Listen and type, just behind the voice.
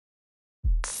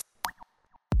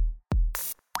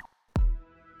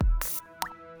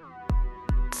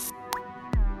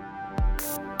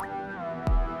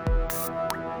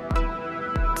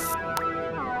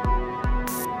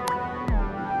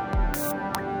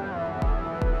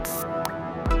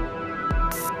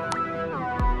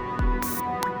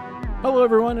Hello,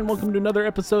 everyone, and welcome to another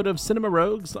episode of Cinema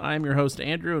Rogues. I'm your host,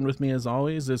 Andrew, and with me, as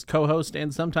always, is co-host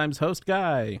and sometimes host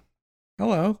Guy.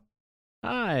 Hello.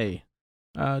 Hi.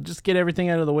 Just get everything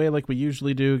out of the way like we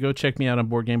usually do. Go check me out on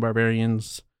Board Game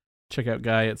Barbarians. Check out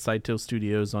Guy at Sidetail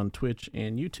Studios on Twitch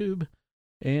and YouTube.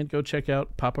 And go check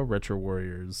out Papa Retro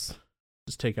Warriors.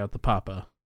 Just take out the Papa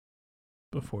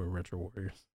before Retro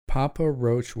Warriors. Papa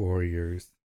Roach Warriors.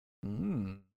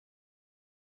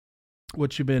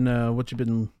 What you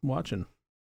been watching?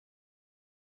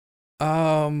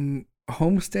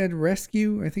 Homestead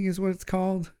Rescue, I think is what it's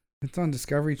called. It's on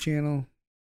Discovery Channel.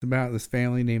 It's about this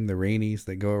family named the Rainies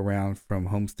that go around from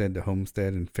homestead to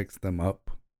homestead and fix them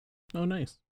up. Oh,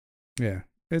 nice. Yeah.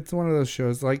 It's one of those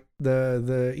shows, like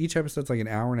the each episode's like an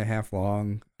hour and a half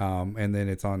long. And then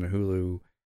it's on Hulu,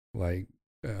 like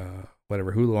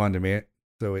Hulu on demand.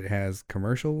 So it has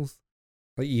commercials,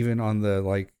 like even on the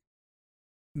like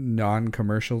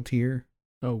non-commercial tier.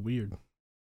 Oh, weird.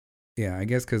 Yeah, I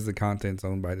guess because the content's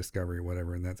owned by Discovery or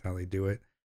whatever, and that's how they do it.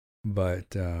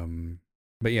 But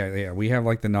yeah, we have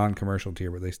like the non-commercial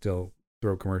tier, but they still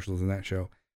throw commercials in that show.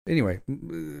 Anyway,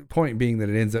 point being that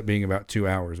it ends up being about 2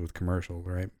 hours with commercials,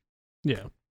 right? Yeah.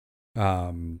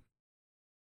 And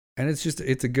it's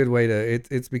a good way to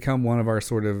it's become one of our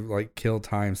sort of like kill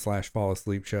time / fall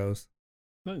asleep shows.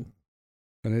 Nice.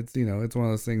 And it's it's one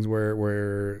of those things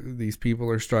where these people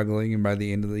are struggling, and by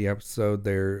the end of the episode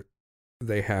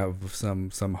they have some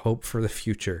hope for the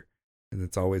future, and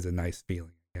it's always a nice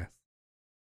feeling, I guess.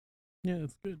 Yeah,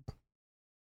 it's good.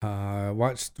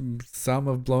 Watched some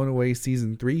of Blown Away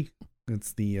season 3.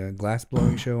 It's the glass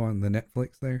blowing show on the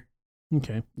Netflix there.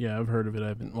 Okay, yeah, I've heard of it. I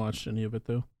haven't watched any of it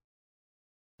though.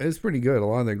 It's pretty good. A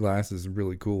lot of their glass is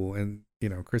really cool, and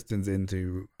Kristen's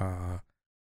into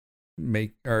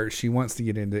she wants to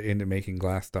get into making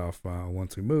glass stuff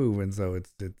once we move, and so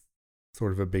it's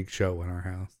sort of a big show in our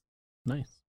house.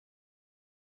 Nice.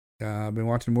 I've been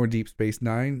watching more Deep Space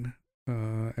Nine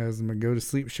as my go to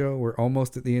sleep show. We're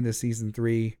almost at the end of season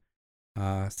 3.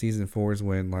 Season 4 is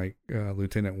when like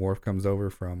Lieutenant Worf comes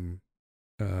over from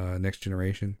Next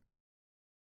Generation,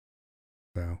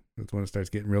 so that's when it starts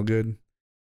getting real good.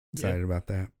 Excited about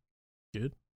that.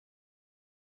 Good.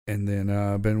 And then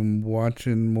I've been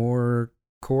watching more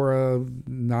Korra,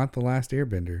 Not the Last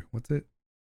Airbender. What's it?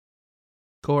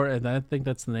 Korra, and I think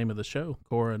that's the name of the show.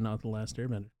 Korra, Not the Last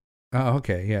Airbender. Oh,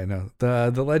 okay. Yeah, no.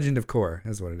 The Legend of Korra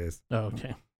is what it is. Oh,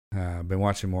 okay. I've been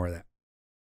watching more of that.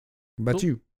 What about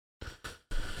you?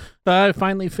 I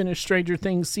finally finished Stranger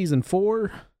Things season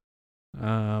 4.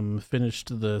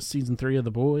 Finished the season 3 of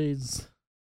The Boys.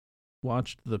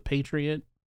 Watched The Patriot.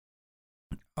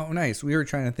 Oh, nice. We were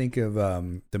trying to think of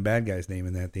the bad guy's name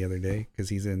in that the other day because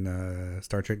he's in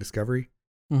Star Trek Discovery.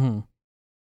 Mm-hmm.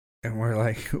 And we're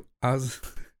like,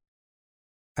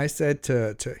 I said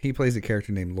to he plays a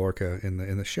character named Lorca in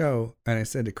the show, and I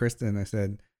said to Kristen, I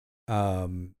said,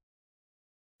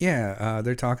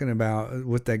 they're talking about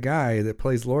with that guy that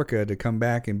plays Lorca to come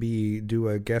back and do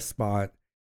a guest spot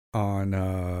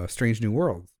on Strange New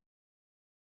Worlds.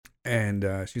 And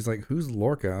she's like, who's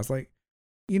Lorca? I was like,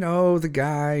 the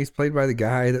guy, he's played by the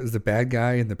guy that was the bad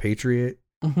guy in The Patriot.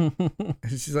 And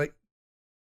she's like,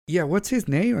 yeah, what's his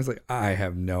name? I was like, I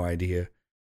have no idea.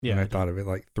 Yeah. And I thought of it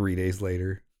like 3 days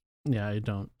later. Yeah,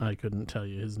 I couldn't tell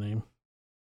you his name.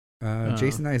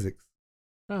 Jason Isaacs.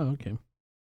 Oh, okay.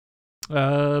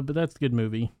 But that's a good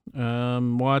movie.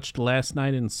 Watched Last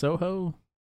Night in Soho.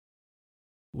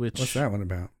 What's that one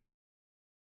about?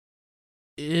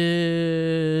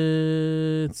 It's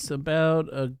about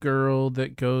a girl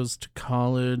that goes to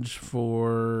college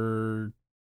for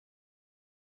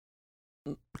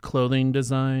clothing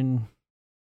design,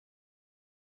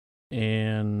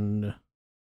 and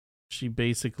she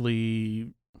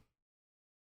basically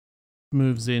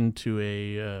moves into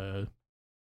a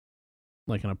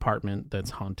like an apartment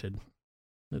that's haunted.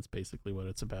 That's basically what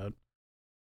it's about.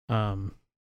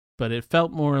 But it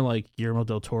felt more like Guillermo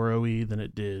del Toro-y than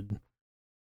it did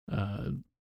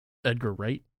Edgar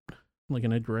Wright, like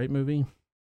an Edgar Wright movie.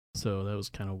 So that was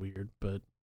kind of weird, but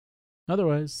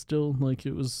otherwise still like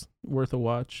it was worth a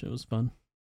watch. It was fun.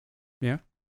 Yeah.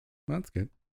 Well, that's good.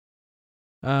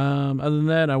 Other than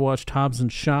that, I watched Hobbs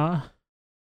and Shaw,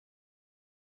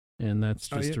 and that's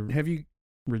just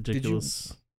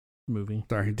ridiculous movie.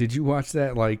 Sorry, did you watch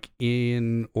that like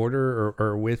in order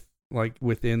or with like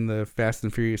within the Fast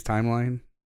and Furious timeline?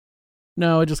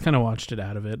 No, I just kind of watched it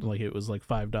out of it. Like it was like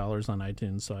 $5 on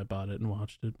iTunes, so I bought it and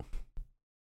watched it.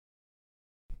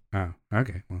 Oh,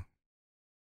 okay. Well,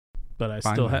 but I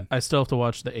still have to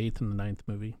watch the 8th and the 9th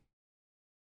movie.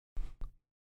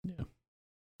 Yeah.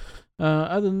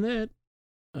 Other than that,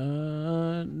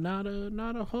 Not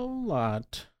a whole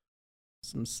lot.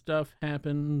 Some stuff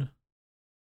happened.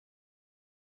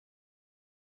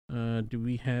 Do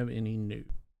we have any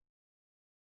news?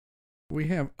 We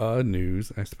have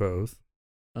news, I suppose.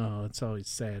 Oh, it's always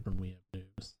sad when we have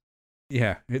news.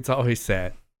 Yeah, it's always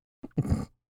sad.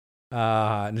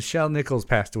 Nichelle Nichols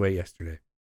passed away yesterday.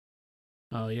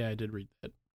 Oh yeah, I did read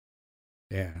that.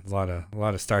 Yeah, a lot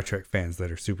of Star Trek fans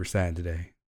that are super sad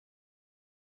today.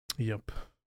 Yep.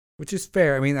 Which is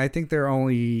fair. I mean, I think there are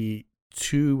only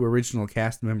 2 original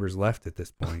cast members left at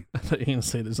this point. I thought you were gonna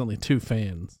say there's only 2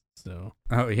 fans. So.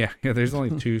 Oh yeah. There's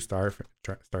only 2 Star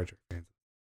Trek fans.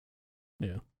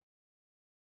 Yeah.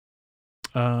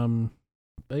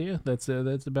 But yeah, that's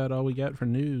about all we got for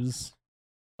news.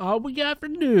 All we got for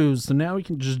news. So now we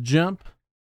can just jump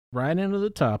right into the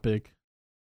topic,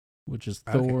 which is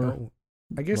Thor. Oh,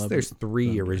 I guess there's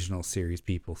 3 original series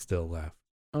people still left.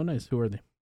 Oh, nice. Who are they?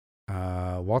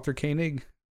 Walter Koenig,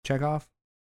 Chekhov,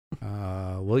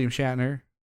 William Shatner,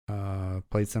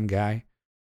 played some guy,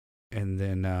 and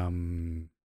then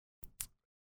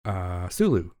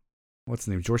Sulu. What's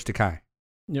his name? George Takei.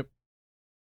 Yep.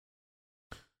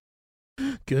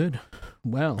 Good.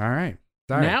 Well. All right.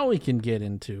 Sorry. Now we can get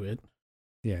into it.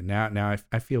 Yeah. Now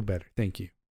I feel better. Thank you.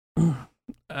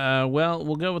 Well,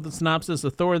 we'll go with the synopsis.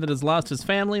 A Thor that has lost his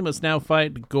family must now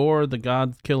fight Gorr, the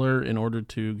God Killer, in order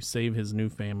to save his new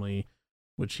family,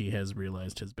 which he has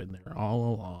realized has been there all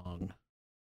along.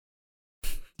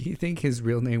 Do you think his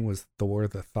real name was Thor,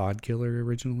 the Thod Killer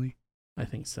originally? I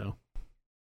think so.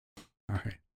 All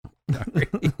right.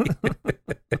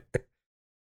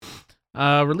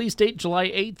 Release date July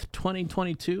 8th,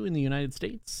 2022 in the United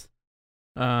States.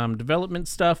 Development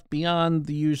stuff beyond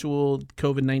the usual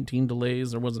COVID-19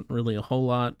 delays. There wasn't really a whole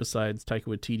lot besides Taika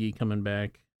Waititi coming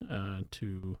back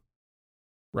to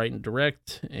write and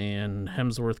direct, and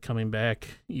Hemsworth coming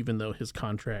back, even though his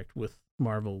contract with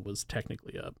Marvel was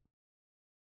technically up.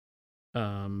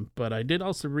 But I did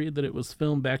also read that it was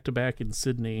filmed back-to-back in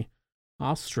Sydney,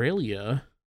 Australia,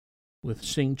 with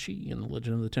Shang-Chi and the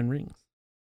Legend of the Ten Rings.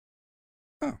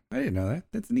 Oh, I didn't know that.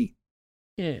 That's neat.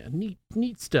 Yeah,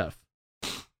 neat stuff.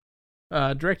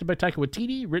 Directed by Taika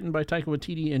Waititi, written by Taika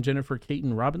Waititi and Jennifer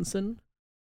Caton Robinson.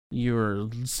 You're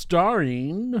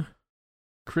starring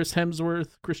Chris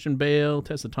Hemsworth, Christian Bale,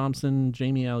 Tessa Thompson,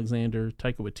 Jamie Alexander,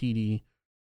 Taika Waititi,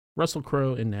 Russell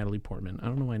Crowe, and Natalie Portman. I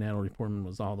don't know why Natalie Portman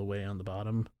was all the way on the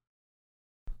bottom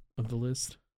of the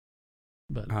list,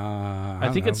 but I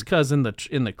think it's because in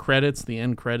the credits, the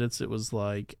end credits, it was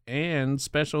like, and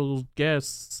special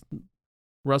guests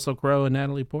Russell Crowe and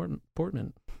Natalie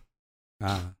Portman.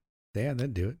 Yeah,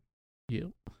 that'd do it.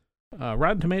 Yep.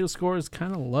 Rotten Tomato score is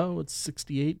kind of low. It's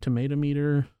 68 tomato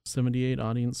meter, 78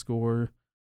 audience score.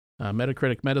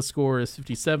 Metacritic Metascore is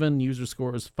 57. User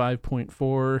score is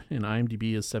 5.4. And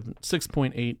IMDb is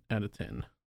 6.8 out of 10.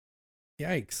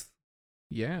 Yikes.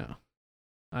 Yeah.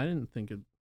 I didn't think it...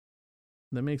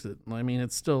 That makes it... I mean,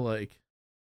 it's still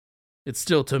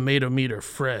tomato meter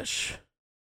fresh.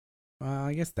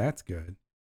 I guess that's good.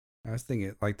 I was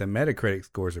thinking, like, the Metacritic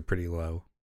scores are pretty low.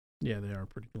 Yeah, they are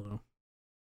pretty low.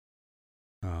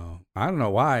 Oh, I don't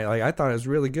know why. Like, I thought it was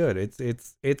really good.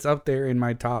 It's up there in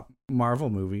my top Marvel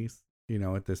movies,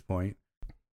 at this point.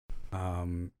 I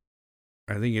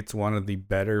think it's one of the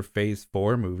better Phase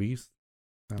 4 movies.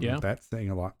 I don't know if that's saying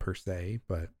a lot per se,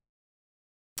 but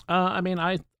I mean,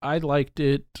 I liked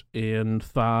it and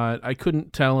thought I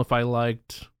couldn't tell if I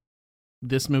liked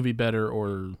this movie better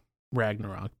or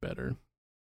Ragnarok better.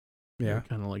 Yeah.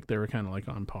 They were kind of like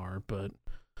on par, but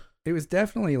it was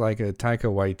definitely like a Taika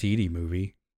Waititi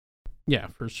movie. Yeah,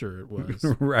 for sure it was.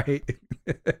 Right.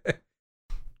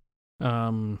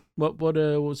 What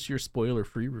was your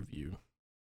spoiler-free review?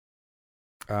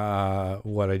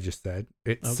 What I just said.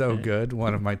 It's so good.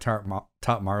 One of my top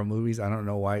Marvel movies. I don't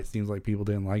know why it seems like people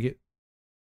didn't like it.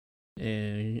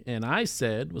 And I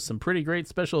said, with some pretty great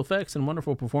special effects and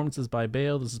wonderful performances by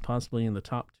Bale, this is possibly in the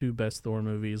top 2 best Thor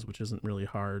movies, which isn't really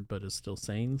hard, but is still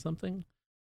saying something.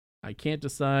 I can't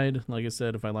decide, like I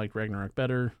said, if I like Ragnarok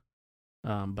better,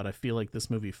 but I feel like this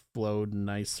movie flowed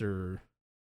nicer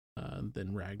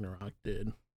than Ragnarok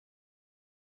did.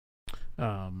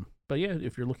 But yeah,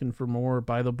 if you're looking for more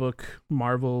by-the-book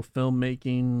Marvel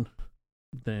filmmaking,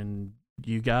 then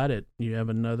you got it. You have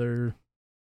another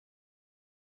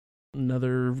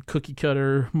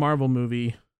cookie-cutter Marvel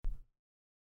movie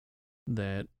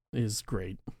that is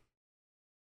great.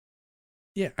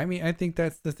 Yeah, I mean, I think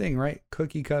that's the thing, right?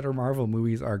 Cookie-cutter Marvel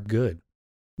movies are good.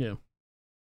 Yeah.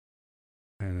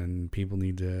 And people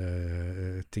need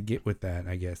to get with that,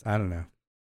 I guess. I don't know.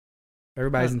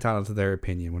 Everybody's entitled to their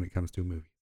opinion when it comes to a movie.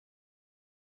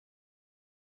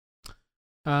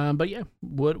 But yeah,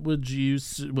 what would you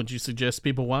suggest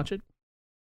people watch it?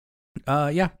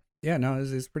 Yeah, no,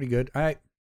 it's pretty good.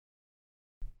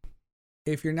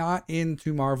 If you're not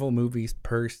into Marvel movies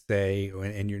per se,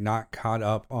 and you're not caught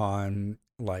up on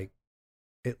like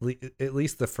at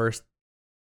least the first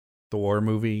Thor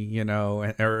movie, you know,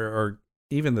 or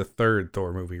even the third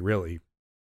Thor movie, really.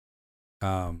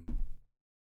 And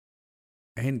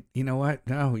you know what?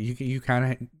 No, you kind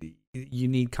of you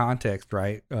need context,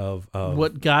 right? Of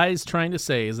What Guy's trying to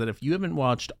say is that if you haven't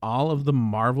watched all of the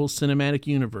Marvel Cinematic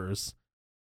Universe,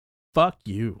 fuck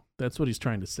you. That's what he's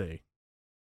trying to say.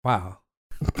 Wow.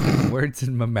 Words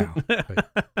in my mouth.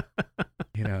 But,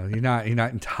 you know, you're not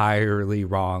entirely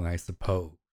wrong, I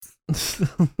suppose.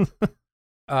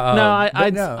 No, no.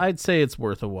 I'd say it's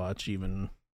worth a watch, even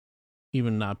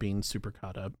not being super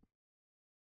caught up.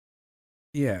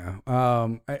 Yeah.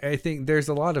 I think there's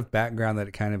a lot of background that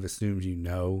it kind of assumes you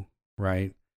know,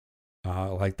 right?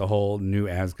 Like the whole new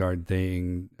Asgard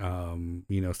thing.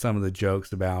 You know, some of the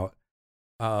jokes about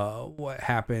what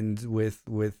happened with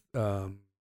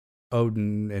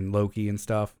Odin and Loki and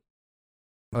stuff.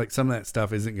 Like some of that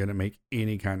stuff isn't going to make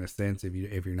any kind of sense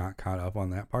if you're not caught up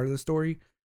on that part of the story.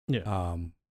 Yeah.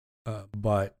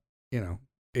 But you know,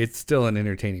 it's still an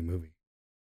entertaining movie.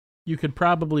 You could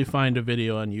probably find a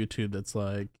video on YouTube that's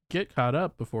like, get caught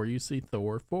up before you see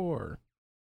Thor 4.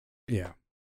 Yeah.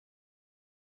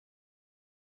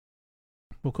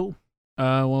 Well, cool.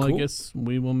 Cool. I Cool. guess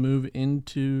we will move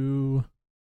into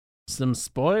some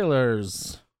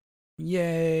spoilers.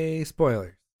 Yay,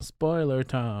 spoilers. Spoiler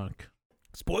talk.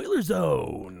 Spoiler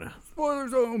zone. Spoiler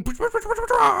zone. Bow,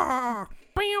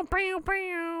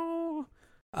 bow,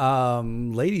 bow.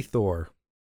 Lady Thor.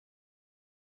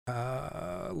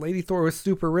 Lady Thor was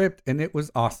super ripped and it was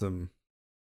awesome.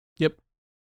 Yep.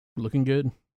 Looking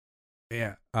good.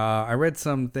 Yeah. I read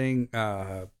something,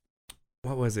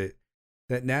 what was it?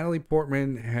 That Natalie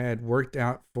Portman had worked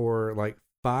out for like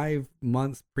 5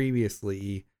 months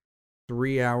previously,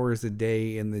 3 hours a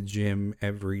day in the gym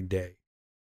every day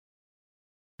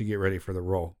to get ready for the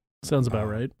role. Sounds about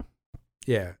right.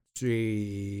 Yeah.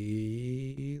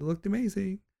 She looked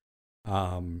amazing.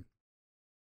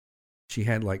 She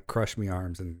had like crush me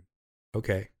arms and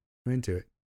okay, I'm into it.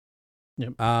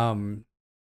 Yep.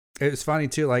 It was funny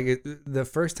too. Like the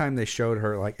first time they showed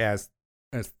her like as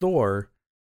Thor,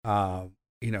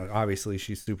 you know, obviously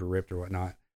she's super ripped or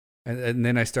whatnot, and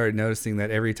then I started noticing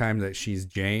that every time that she's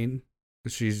Jane,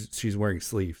 she's wearing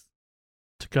sleeves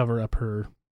to cover up her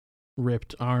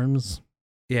ripped arms.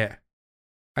 Yeah,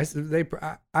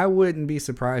 I wouldn't be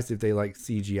surprised if they like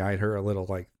CGI'd her a little,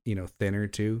 like, you know, thinner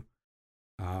too.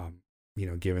 You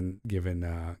know, given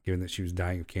that she was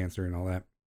dying of cancer and all that.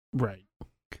 Right.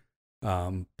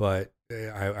 But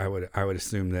I would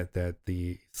assume that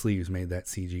the sleeves made that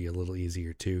CG a little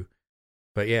easier too.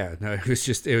 But yeah, no, it was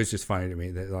just funny to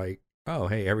me that, like, oh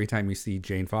hey, every time you see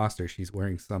Jane Foster, she's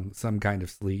wearing some kind of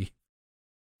sleeve.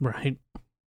 Right.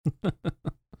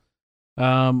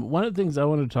 One of the things I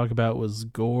wanted to talk about was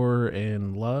Gorr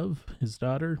and Love, his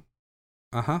daughter.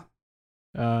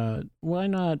 Why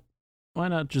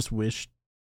not just wish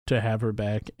to have her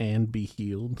back and be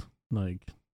healed? Like,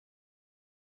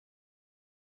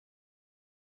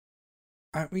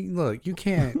 I mean, look, you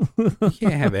can't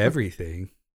have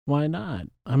everything. Why not?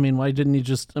 I mean, why didn't he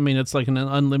just, I mean, it's like an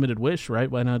unlimited wish,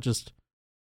 right? Why not just,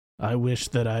 I wish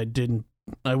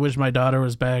my daughter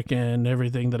was back and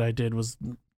everything that I did was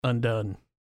undone.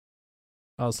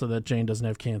 Also, that Jane doesn't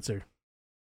have cancer.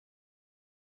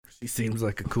 She seems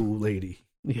like a cool lady.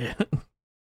 Yeah.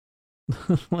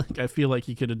 Like, I feel like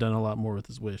he could have done a lot more with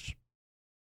his wish.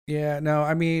 Yeah, no,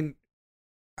 I mean,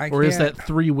 or is that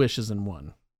 3 wishes in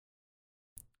one?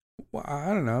 Well, I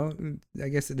don't know. I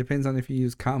guess it depends on if you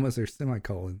use commas or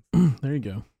semicolons. There you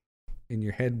go. In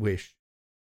your head wish.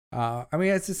 I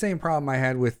mean, it's the same problem I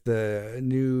had with the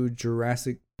new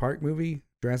Jurassic Park movie,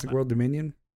 Jurassic World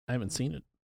Dominion. I haven't seen it.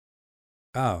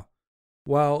 Oh.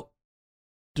 Well.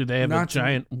 Do they have a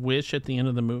giant wish at the end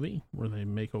of the movie where they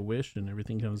make a wish and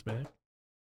everything comes back?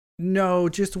 No,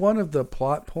 just one of the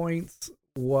plot points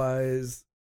was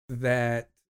that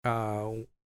one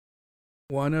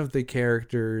of the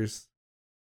characters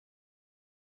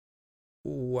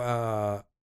was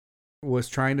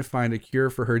trying to find a cure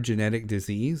for her genetic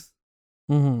disease.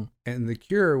 Mm-hmm. And the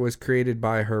cure was created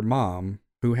by her mom,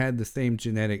 who had the same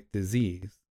genetic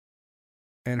disease.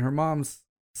 And her mom's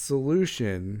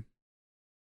solution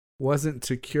wasn't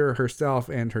to cure herself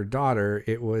and her daughter.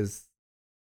 It was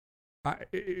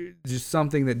just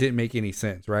something that didn't make any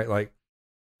sense, right? Like,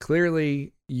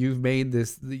 clearly you've made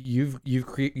this, you've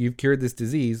cured this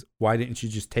disease. Why didn't you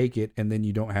just take it and then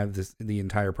you don't have the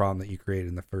entire problem that you created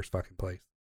in the first fucking place?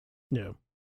 Yeah.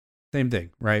 Same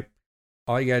thing, right?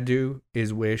 All you gotta do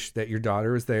is wish that your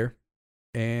daughter was there,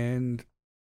 and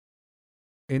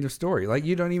end of story. Like,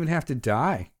 you don't even have to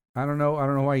die. I don't know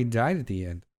why he died at the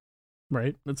end.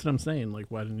 Right. That's what I'm saying. Like,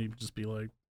 why didn't he just be like,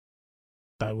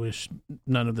 I wish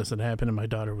none of this had happened and my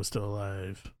daughter was still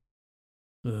alive.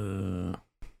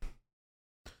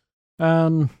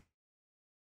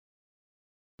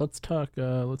 Let's talk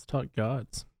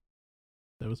gods.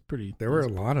 That was pretty. There were a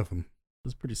lot of them. It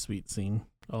was a pretty sweet scene.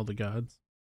 All the gods.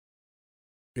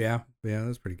 Yeah, that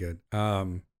was pretty good.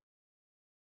 I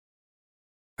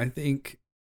think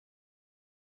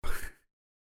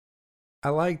I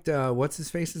liked what's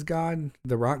his face's god,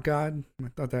 the rock god. I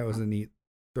thought that was a neat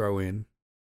throw in.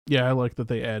 Yeah, I like that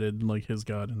they added like his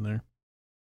god in there.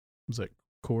 Was that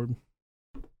Korb?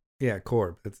 Yeah,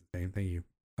 Korb. That's the name. Thank you.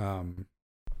 I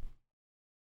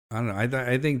don't know.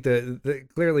 I think the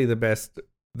clearly the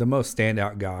most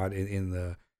standout god in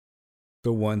the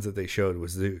ones that they showed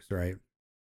was Zeus, right?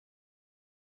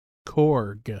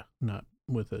 Korg, not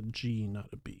with a G, not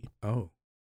a B. Oh,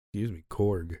 excuse me,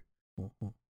 Korg. Mm-hmm.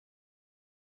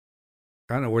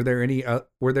 I don't know. Were there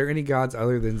any gods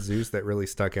other than Zeus that really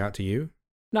stuck out to you?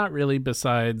 Not really,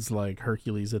 besides like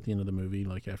Hercules at the end of the movie,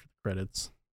 like after the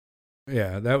credits.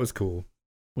 Yeah, that was cool.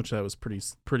 Which that was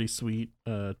pretty sweet.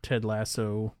 Ted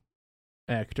Lasso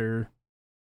actor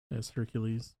as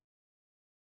Hercules.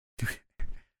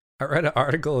 I read an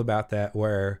article about that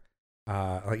where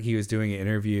like he was doing an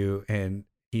interview and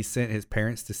he sent his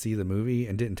parents to see the movie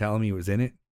and didn't tell them he was in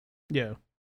it. Yeah.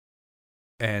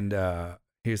 And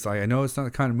he was like, I know it's not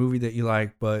the kind of movie that you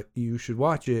like, but you should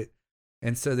watch it.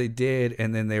 And so they did,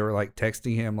 and then they were like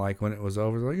texting him like when it was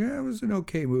over, like, yeah, it was an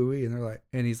okay movie. And they're like,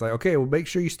 and he's like, okay, well, make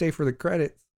sure you stay for the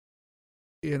credits.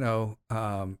 You know,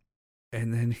 and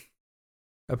then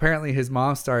apparently his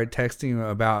mom started texting him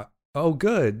about, oh,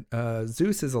 good,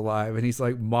 Zeus is alive. And he's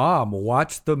like, Mom,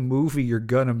 watch the movie. You're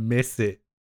going to miss it.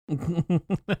 So,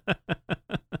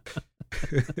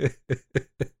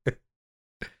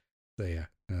 yeah,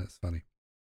 that's funny.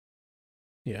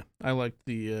 Yeah, I liked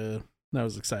I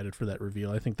was excited for that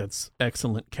reveal. I think that's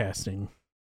excellent casting.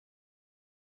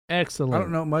 Excellent. I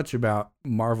don't know much about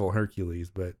Marvel Hercules,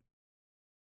 but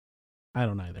I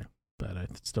don't either, but I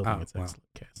still think it's excellent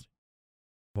casting.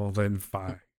 Well, then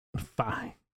fine.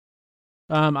 Fine.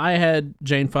 I had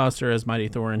Jane Foster as Mighty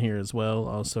Thor in here as well.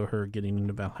 Also, her getting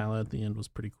into Valhalla at the end was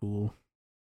pretty cool.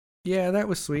 Yeah, that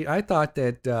was sweet. I thought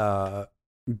that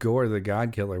Gore the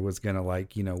God Killer was gonna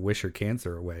wish her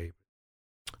cancer away.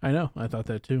 I know. I thought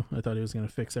that too. I thought he was gonna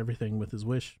fix everything with his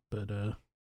wish, but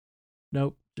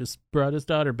nope. Just brought his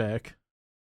daughter back,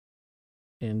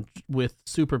 and with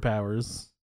superpowers,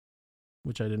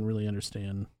 which I didn't really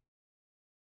understand.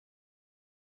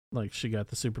 Like, she got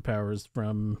the superpowers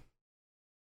from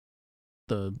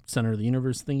the center of the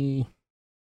universe thingy.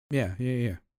 Yeah.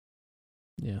 Yeah,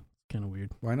 kind of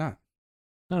weird. Why not?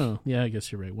 I don't know. Yeah, I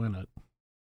guess you're right. Why not?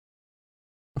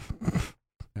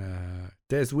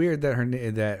 It's weird that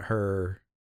her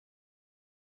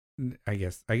I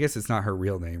guess it's not her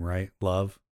real name, right?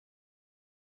 Love.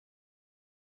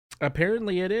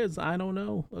 Apparently it is. I don't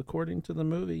know, according to the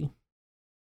movie.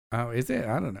 Oh, is it?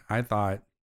 I don't know. I thought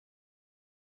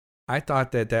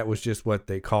that was just what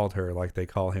they called her, like they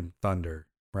call him Thunder,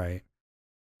 right?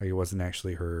 Like it wasn't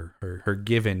actually her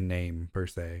given name per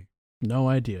se. No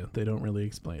idea. They don't really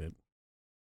explain it.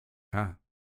 Huh.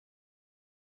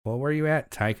 Well, where are you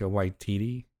at, Taika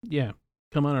Waititi? Yeah,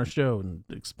 come on our show and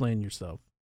explain yourself.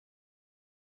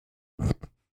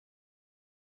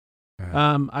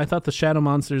 I thought the Shadow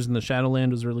Monsters in the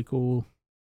Shadowland was really cool.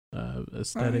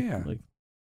 Aesthetic, like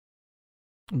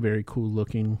very cool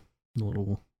looking.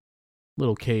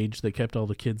 Little cage they kept all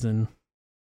the kids in.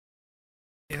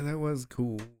 Yeah, that was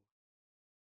cool.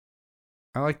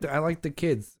 I like the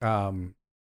kids.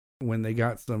 When they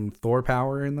got some Thor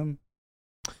power in them.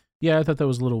 Yeah, I thought that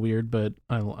was a little weird, but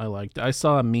I liked it. I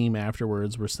saw a meme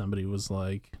afterwards where somebody was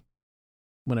like,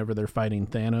 whenever they're fighting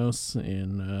Thanos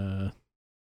in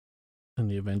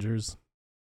the Avengers.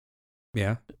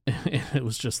 Yeah. It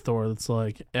was just Thor that's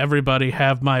like, everybody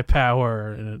have my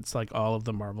power. And it's like all of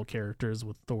the Marvel characters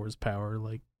with Thor's power,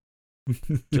 like,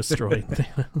 destroying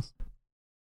Thanos.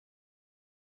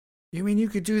 You mean you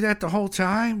could do that the whole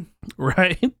time?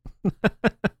 Right?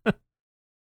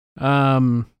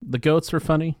 The goats were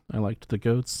funny. I liked the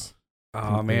goats.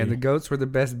 Oh man, the goats were the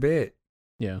best bit.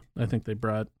 Yeah, I think they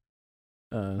brought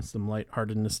some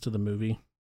lightheartedness to the movie.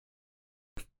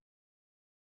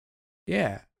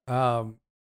 Yeah.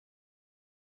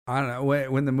 I don't know.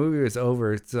 When the movie was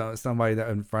over, somebody that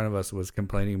in front of us was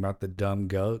complaining about the dumb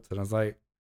goats, and I was like,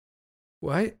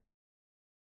 "What?"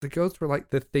 The goats were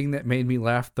like the thing that made me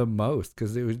laugh the most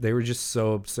because they were just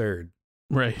so absurd.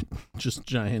 Right. Just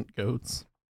giant goats.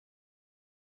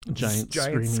 Giant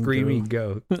screaming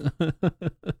goat.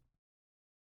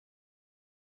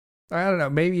 I don't know.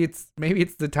 Maybe it's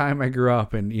the time I grew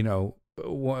up and, you know,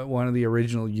 one of the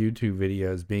original YouTube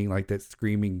videos being like that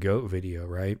screaming goat video,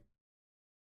 right?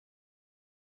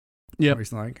 Yeah.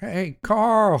 It's like, "Hey,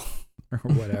 Carl," or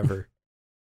whatever.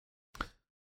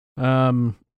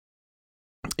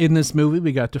 In this movie,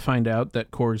 we got to find out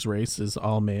that Korg's race is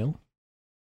all male.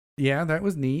 Yeah, that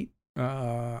was neat.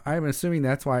 I'm assuming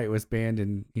that's why it was banned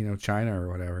in, you know, China or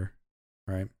whatever,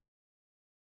 right?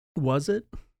 Was it?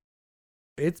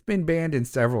 It's been banned in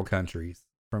several countries,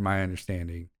 from my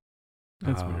understanding.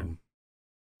 That's weird.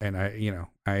 And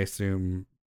I assume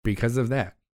because of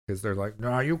that, because they're like,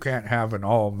 "No, you can't have an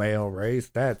all male race.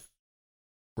 That's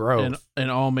gross." An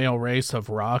all male race of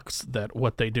rocks that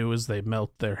what they do is they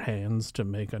melt their hands to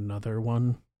make another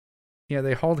one. Yeah,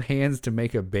 they hold hands to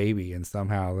make a baby, and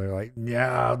somehow they're like,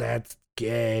 "No, that's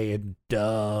gay and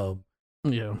dumb.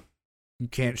 Yeah. You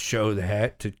can't show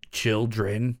that to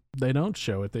children." They don't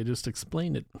show it. They just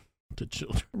explain it to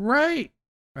children. Right.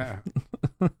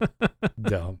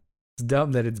 Dumb. It's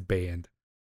dumb that it's banned.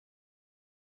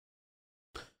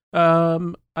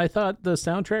 I thought the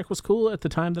soundtrack was cool at the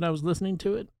time that I was listening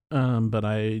to it. But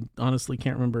I honestly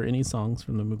can't remember any songs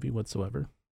from the movie whatsoever.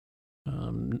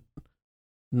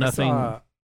 Nothing.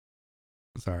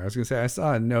 Sorry, I was gonna say I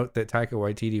saw a note that Taika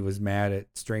Waititi was mad at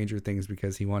Stranger Things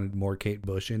because he wanted more Kate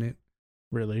Bush in it.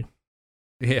 Really?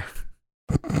 Yeah.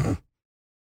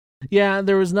 Yeah,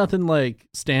 there was nothing like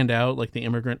stand out like the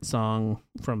immigrant song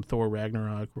from Thor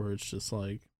Ragnarok where it's just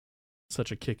like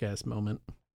such a kick-ass moment.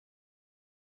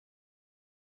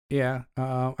 Yeah.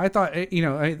 I thought,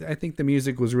 I think the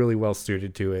music was really well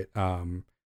suited to it. And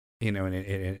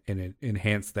it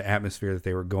enhanced the atmosphere that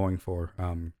they were going for.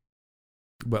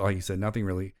 But like you said, nothing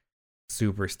really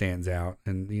super stands out.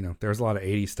 And, there's a lot of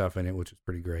 80s stuff in it, which is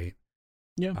pretty great.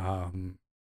 Yeah.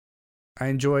 I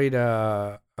enjoyed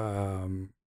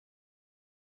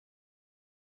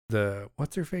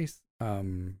what's her face?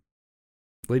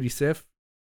 Lady Sif.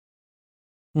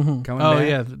 Mm-hmm. Coming back.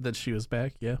 Yeah, that she was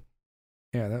back. Yeah.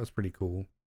 Yeah, that was pretty cool.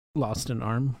 Lost an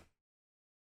arm.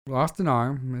 Lost an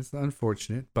arm. It's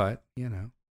unfortunate, but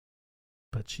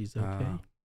But she's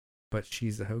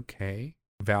okay.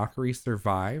 Valkyrie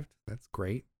survived. That's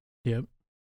great. Yep.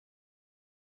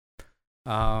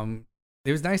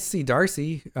 It was nice to see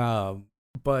Darcy.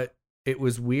 But it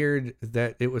was weird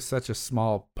that it was such a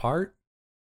small part.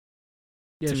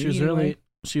 Yeah, she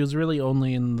was really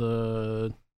only in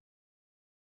the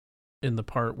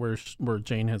part where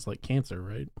Jane has like cancer,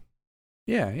 right?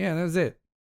 Yeah, that was it.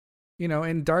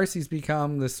 And Darcy's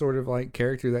become this sort of like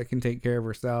character that can take care of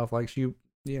herself. Like she,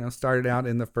 started out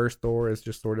in the first Thor as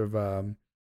just sort of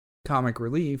comic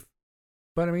relief.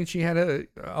 But I mean, she had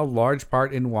a large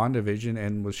part in WandaVision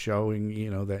and was showing,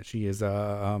 that she is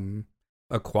a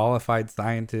qualified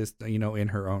scientist, in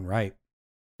her own right.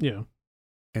 Yeah.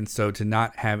 And so to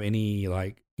not have any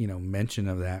like, mention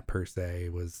of that per se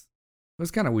was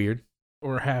kind of weird.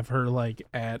 Or have her like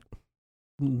at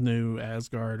New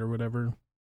Asgard or whatever.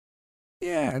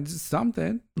 Yeah, just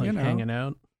something, like hanging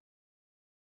out.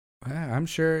 I'm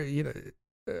sure,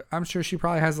 I'm sure she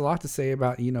probably has a lot to say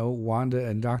about, Wanda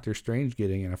and Doctor Strange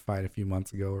getting in a fight a few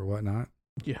months ago or whatnot.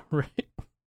 Yeah, right.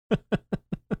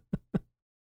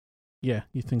 Yeah,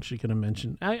 you think she could have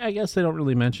mentioned... I guess they don't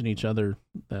really mention each other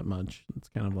that much. It's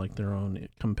kind of like their own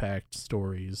compact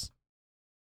stories,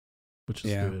 which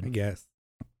is good. I guess.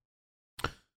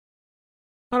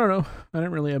 I don't know. I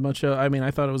didn't really have much... I mean, I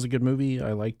thought it was a good movie.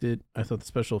 I liked it. I thought the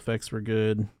special effects were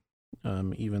good,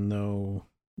 even though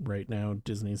right now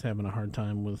Disney's having a hard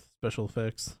time with special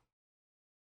effects.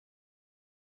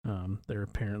 They're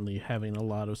apparently having a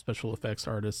lot of special effects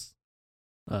artists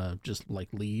just like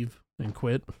leave and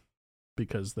quit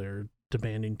because they're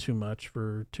demanding too much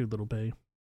for too little pay.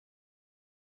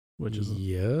 Which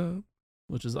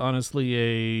is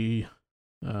honestly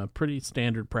a pretty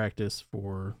standard practice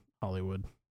for Hollywood.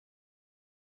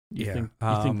 You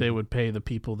think they would pay the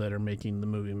people that are making the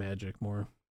movie magic more?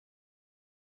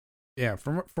 Yeah,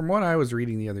 from what I was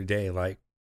reading the other day, like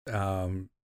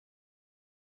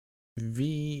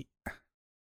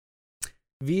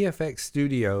VFX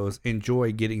studios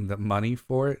enjoy getting the money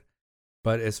for it,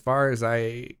 but as far as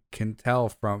I can tell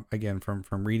from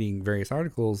reading various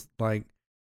articles, like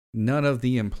none of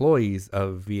the employees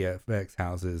of VFX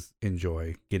houses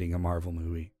enjoy getting a Marvel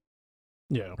movie.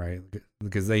 Yeah. right?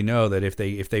 Because they know that if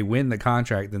they win the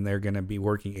contract, then they're going to be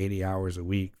working 80 hours a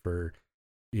week for,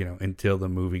 until the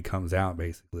movie comes out,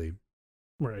 basically.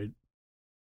 Right.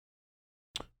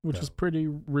 Which is pretty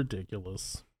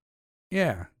ridiculous.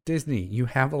 Yeah, Disney, you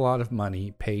have a lot of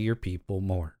money. Pay your people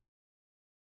more.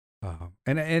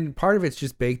 And part of it's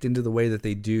just baked into the way that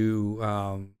they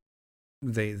do.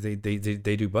 They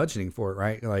do budgeting for it,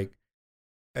 right? Like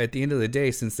at the end of the day,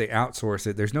 since they outsource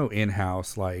it, there's no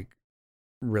in-house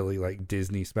really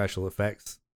Disney special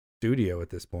effects studio at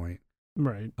this point.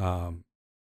 Right.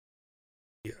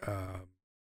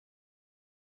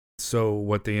 So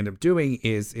what they end up doing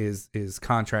is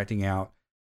contracting out,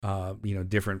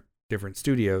 different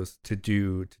studios to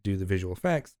do the visual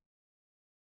effects.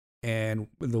 And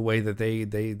the way that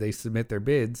they submit their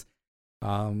bids,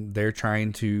 they're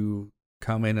trying to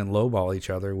come in and lowball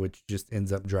each other, which just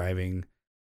ends up driving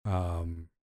the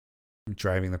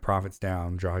profits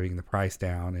down, driving the price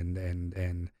down,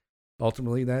 and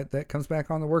ultimately that comes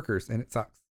back on the workers, and it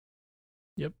sucks.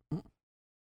 Yep.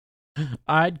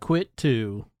 I'd quit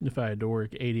too if I had to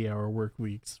work 80-hour work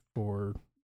weeks for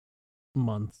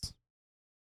months.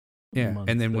 Yeah,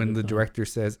 and then when the director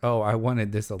says, "Oh, I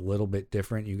wanted this a little bit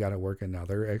different," you got to work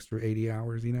another extra 80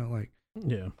 hours.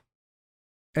 Yeah.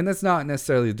 And that's not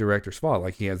necessarily the director's fault.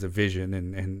 Like, he has a vision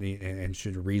and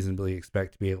should reasonably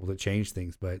expect to be able to change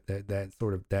things, but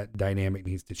that dynamic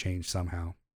needs to change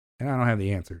somehow. And I don't have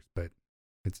the answers, but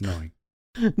it's annoying.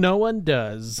 No one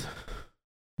does.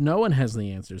 No one has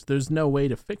the answers. There's no way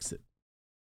to fix it.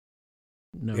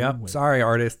 No way. Sorry,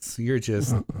 artists. You're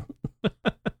just,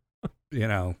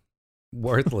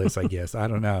 worthless, I guess. I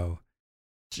don't know.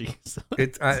 Jesus.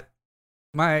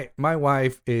 My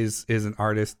wife is an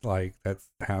artist. Like, that's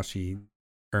how she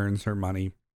earns her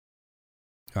money.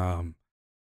 And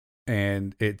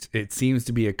it seems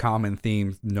to be a common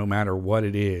theme, no matter what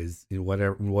it is, in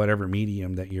whatever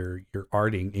medium that you're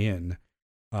arting in.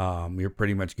 You're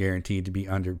pretty much guaranteed to be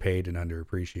underpaid and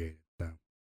underappreciated. So,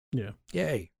 yeah.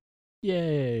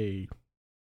 Yay.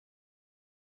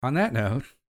 On that note,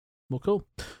 well, cool.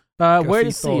 Where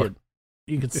to see Thor. it?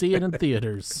 You can see it in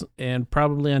theaters and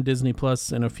probably on Disney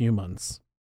Plus in a few months.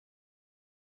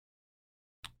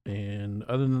 And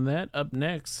other than that, up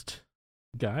next,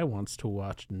 Guy wants to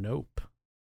watch Nope.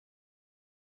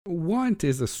 Want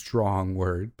is a strong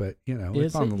word, but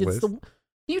it's on the list.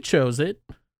 You chose it.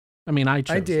 I mean, I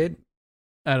did. It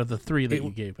out of the three that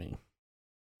you gave me.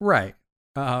 Right.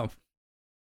 I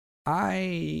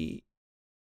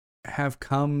have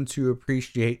come to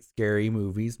appreciate scary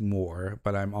movies more,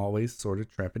 but I'm always sort of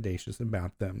trepidatious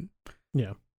about them.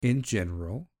 Yeah. In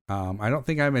general. I don't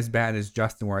think I'm as bad as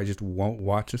Justin, where I just won't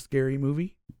watch a scary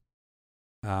movie.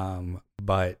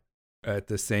 But at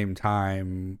the same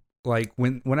time, like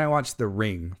when I watched The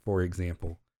Ring, for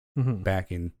example,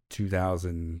 back in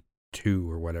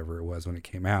 2002 or whatever it was when it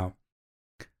came out,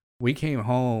 I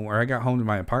got home to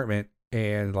my apartment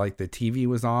and like the TV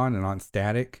was on and on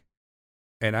static,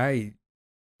 and I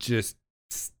just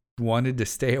wanted to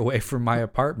stay away from my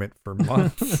apartment for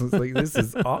months. I was like, this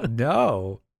is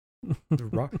no.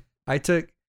 I took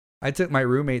my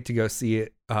roommate to go see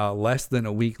it less than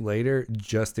a week later,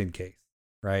 just in case,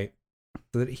 right?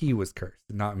 So that he was cursed,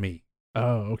 not me.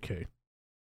 Oh, okay.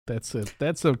 That's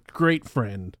a great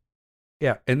friend.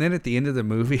 Yeah, and then at the end of the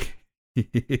movie,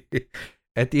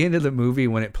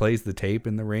 when it plays the tape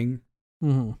in The Ring,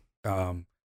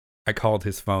 I called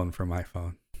his phone from my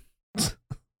phone.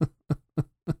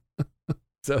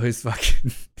 So his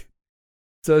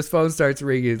phone starts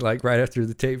ringing like right after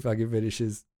the tape fucking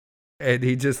finishes, and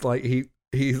he just like he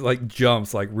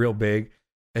jumps like real big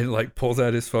and like pulls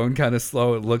out his phone kind of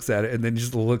slow and looks at it and then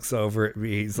just looks over at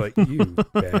me. He's like, "You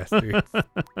bastard."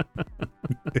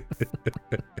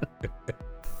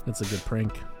 That's a good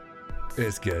prank.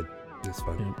 It's good. It's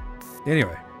fun. Yeah.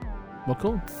 Anyway. Well,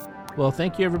 cool. Well,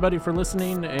 thank you everybody for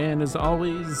listening, and as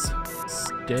always,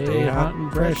 stay hot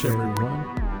and fresh,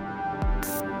 everyone.